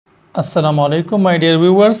Assalamu alaikum my dear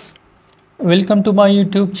viewers, welcome to my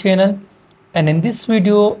YouTube channel, and in this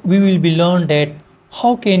video we will be learn that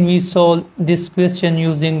how can we solve this question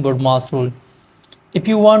using BODMAS rule. If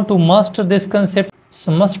you want to master this concept,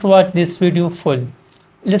 so must watch this video full.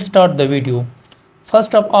 Let's start the video.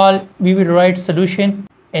 First of all, we will write solution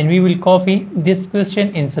and we will copy this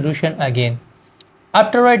question in solution again.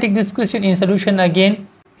 After writing this question in solution again,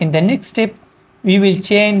 in the next step we will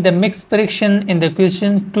change the mixed fraction in the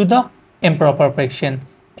question to the improper fraction,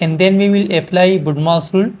 and then we will apply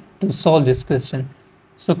BODMAS rule to solve this question.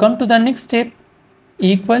 So come to the next step,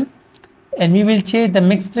 equal, and we will change the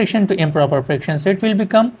mixed fraction to improper fraction. So it will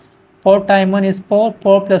become 4 times 1 is 4,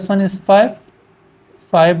 4 plus 1 is 5,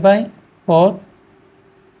 5 by 4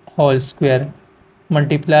 whole square,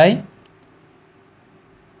 multiply,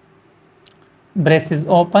 braces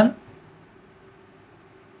open,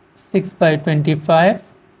 6 by 25,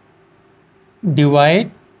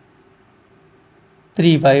 divide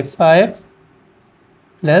 3 by 5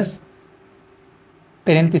 plus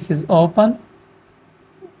parenthesis open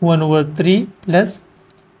 1 over 3 plus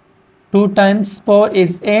 2 times 4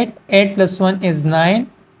 is 8, 8 plus 1 is 9,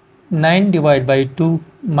 9 divided by 2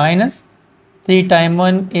 minus 3 times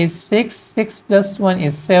 1 is 6, 6 plus 1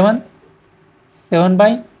 is 7, 7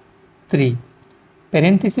 by 3.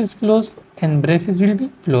 Parenthesis close and braces will be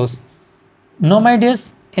closed. Now my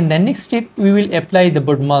dears, in the next step we will apply the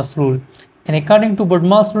BODMAS rule, and according to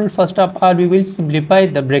BODMAS rule, first of all we will simplify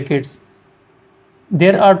the brackets.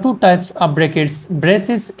 There are two types of brackets,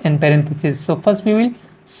 braces and parentheses. So first we will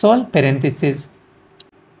solve parentheses,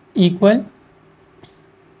 equal.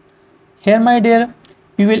 Here my dear,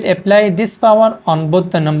 we will apply this power on both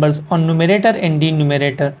the numbers, on numerator and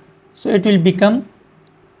denominator. So it will become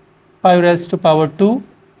 5 raised to power 2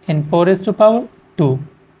 and 4 raised to power 2,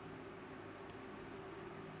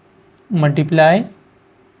 multiply,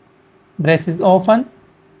 braces open,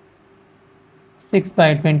 6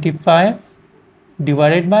 by 25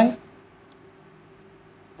 divided by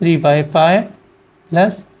 3 by 5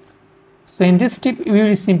 plus. So in this step we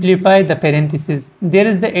will simplify the parentheses. There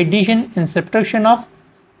is the addition and subtraction of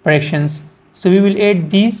fractions, so we will add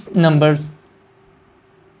these numbers,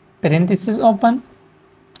 parentheses open.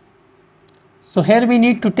 So here we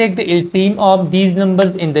need to take the LCM of these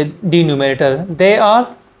numbers in the denominator. They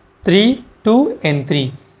are 3, 2 and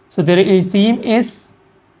 3. So their LCM is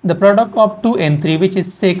the product of 2 and 3, which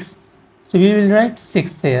is 6. So we will write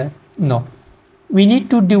 6 here. No. We need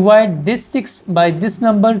to divide this 6 by this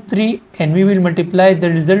number 3, and we will multiply the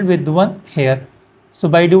result with 1 here. So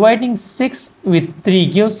by dividing 6 with 3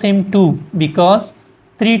 gives him 2, because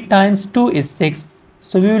 3 times 2 is 6.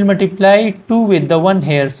 So we will multiply 2 with the 1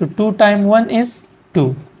 here. So 2 times 1 is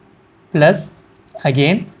 2, plus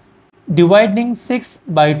again dividing 6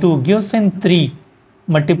 by 2 gives him 3.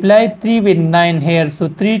 Multiply 3 with 9 here. So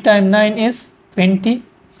 3 times 9 is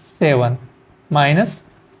 27, minus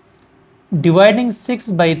dividing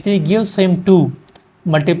 6 by 3 gives him 2.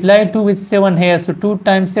 Multiply 2 with 7 here. So 2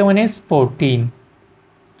 times 7 is 14.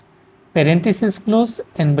 Parenthesis close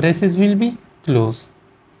and braces will be closed.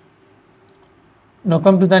 Now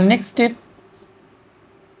come to the next step,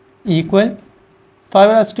 equal. 5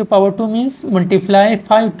 raised to power 2 means multiply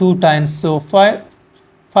 5 2 times. So 5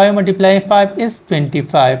 multiply 5 is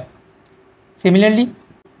 25. Similarly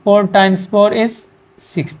 4 times 4 is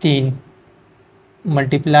 16.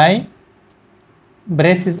 Multiply,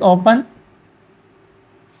 braces open,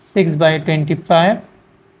 6 by 25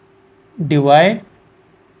 divide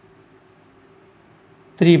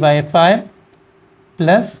 3 by 5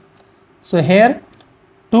 plus. So here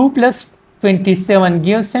 2 plus 27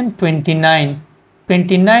 gives him 29.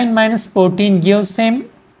 29 minus 14 gives him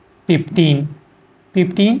 15.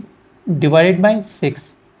 15 divided by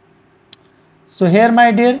 6. So here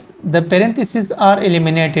my dear, the parentheses are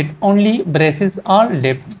eliminated, only braces are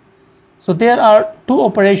left. So there are two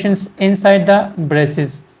operations inside the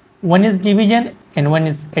braces. One is division and one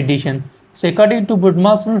is addition. So according to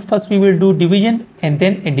BODMAS rule, first we will do division and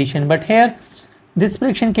then addition. But here this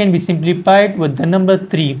fraction can be simplified with the number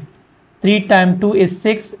 3. 3 times 2 is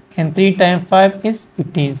 6 and 3 times 5 is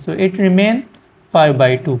 15. So it remains 5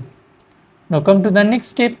 by 2. Now come to the next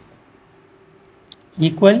step,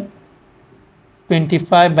 equal.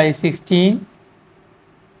 25 by 16,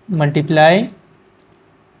 multiply,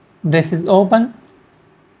 braces open.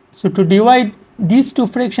 So to divide these two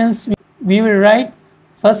fractions, we will write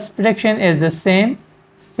first fraction as the same,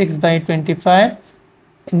 6 by 25,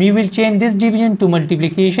 and we will change this division to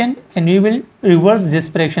multiplication, and we will reverse this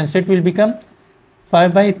fraction. So it will become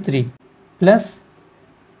 5 by 3 plus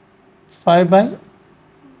 5 by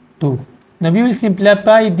 2. Now we will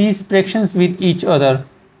simplify these fractions with each other.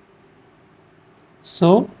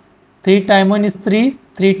 So 3 times 1 is 3,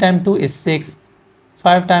 3 times 2 is 6,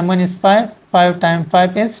 5 times 1 is 5, 5 times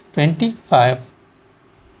 5 is 25.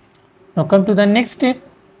 Now come to the next step.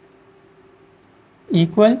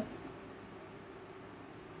 Equal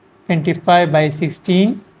 25 by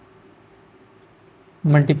 16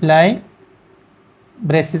 multiply,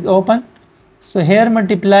 braces open. So here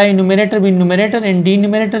multiply numerator with numerator and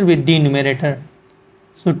denominator with denominator.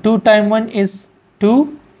 So 2 times 1 is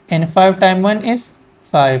 2 and 5 times 1 is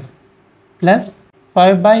 5 plus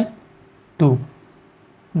 5 by 2.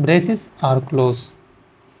 Braces are closed.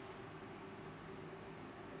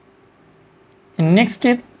 And next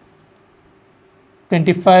step,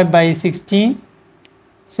 25 by 16.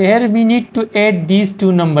 So here we need to add these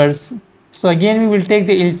two numbers. So again we will take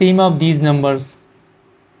the LCM of these numbers.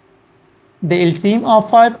 The LCM of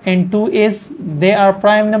 5 and 2 is, they are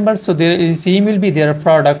prime numbers, so their LCM will be their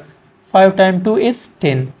product. 5 times 2 is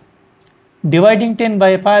 10. Dividing 10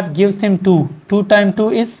 by 5 gives him 2. 2 times 2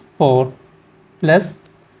 is 4. Plus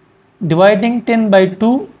dividing 10 by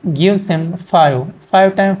 2 gives him 5.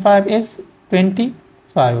 5 times 5 is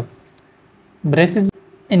 25. Braces.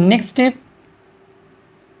 In next step,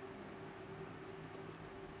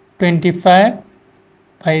 25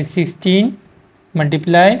 by 16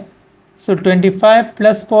 multiply. So 25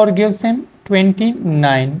 plus 4 gives him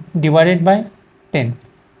 29 divided by 10.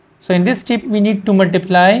 So in this step we need to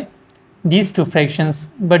multiply these two fractions,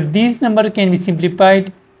 but these numbers can be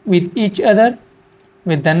simplified with each other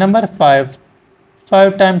with the number 5.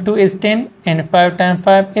 5 times 2 is 10 and 5 times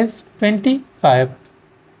 5 is 25.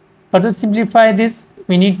 Further simplify this,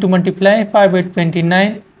 we need to multiply 5 by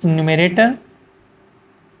 29 in numerator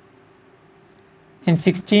and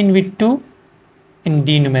 16 with 2 in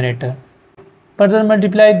denominator. Further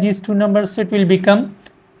multiply these two numbers, so it will become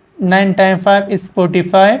 9 times 5 is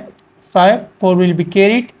 45, 4 will be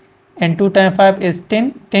carried, and 2 times 5 is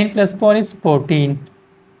 10, 10 plus 4 is 14,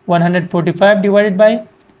 145 divided by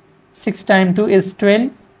 6 times 2 is 12,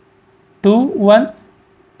 2, 1,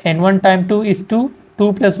 and 1 times 2 is 2,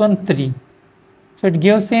 2 plus 1, 3. So it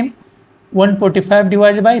gives him 145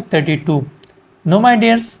 divided by 32. Now my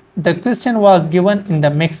dears, the question was given in the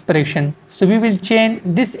mixed fraction. So we will change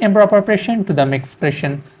this improper fraction to the mixed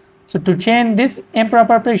fraction. So to change this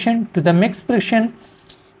improper fraction to the mixed fraction,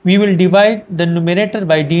 we will divide the numerator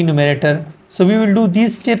by denominator. So we will do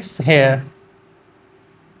these steps here.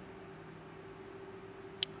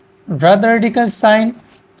 Draw the radical sign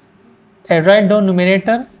and write down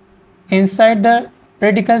numerator inside the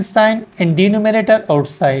radical sign and denominator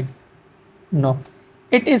outside. No,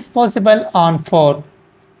 it is possible on 4.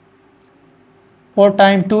 4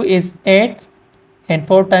 times 2 is 8 and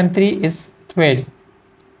 4 times 3 is 12.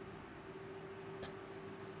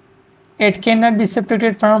 8 cannot be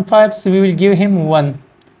subtracted from 5, so we will give him 1.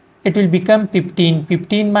 It will become 15.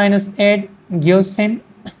 15 minus 8 gives him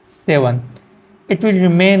 7. It will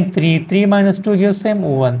remain 3. 3 minus 2 gives him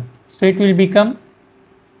 1. So it will become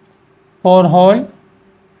 4 whole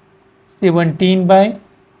 17 by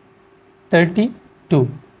 32.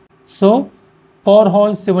 So 4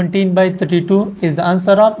 whole 17 by 32 is the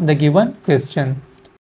answer of the given question.